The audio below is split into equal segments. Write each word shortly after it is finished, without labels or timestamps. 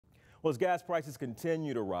Well, as gas prices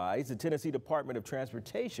continue to rise, the Tennessee Department of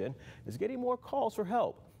Transportation is getting more calls for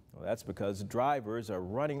help. Well, that's because drivers are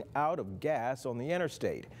running out of gas on the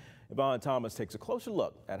interstate. Yvonne Thomas takes a closer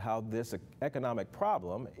look at how this economic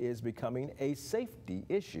problem is becoming a safety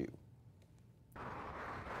issue.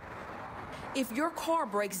 If your car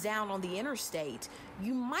breaks down on the interstate,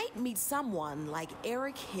 you might meet someone like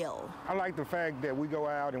Eric Hill. I like the fact that we go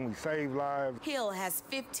out and we save lives. Hill has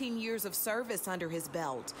 15 years of service under his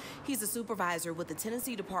belt. He's a supervisor with the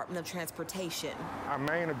Tennessee Department of Transportation. Our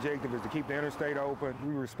main objective is to keep the interstate open.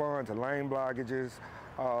 We respond to lane blockages,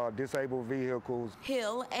 disabled vehicles.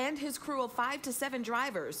 Hill and his crew of 5 to 7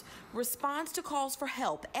 drivers responds to calls for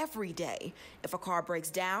help every day if a car breaks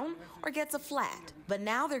down or gets a flat. But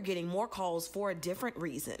now they're getting more calls for a different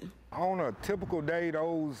reason. On a typical day,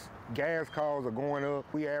 those gas calls are going up.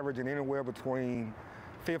 We averaging anywhere between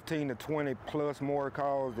 15 to 20 plus more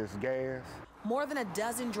calls that's gas. More than a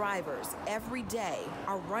dozen drivers every day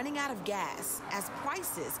are running out of gas as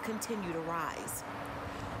prices continue to rise.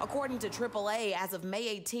 According to AAA, as of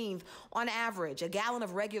May 18th, on average, a gallon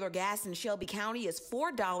of regular gas in Shelby County is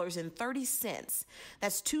 $4.30.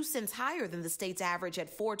 That's 2 cents higher than the state's average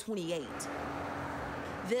at $4.28.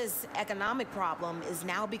 This economic problem is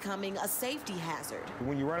now becoming a safety hazard.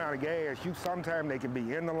 When you run out of gas, sometimes they can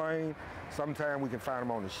be in the lane, sometimes we can find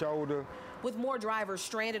them on the shoulder. With more drivers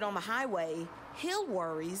stranded on the highway, Hill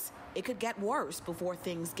worries it could get worse before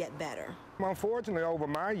things get better. Unfortunately, over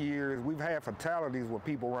my years, we've had fatalities where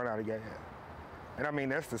people run out of gas. And I mean,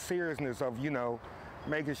 that's the seriousness of,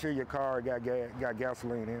 making sure your car got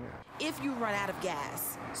gasoline in it. If you run out of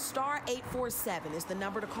gas, star 847 is the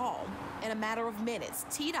number to call. In a matter of minutes,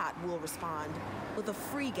 TDOT will respond with a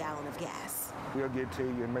free gallon of gas. We'll get to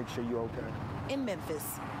you and make sure you're okay. In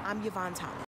Memphis, I'm Yvonne Thomas.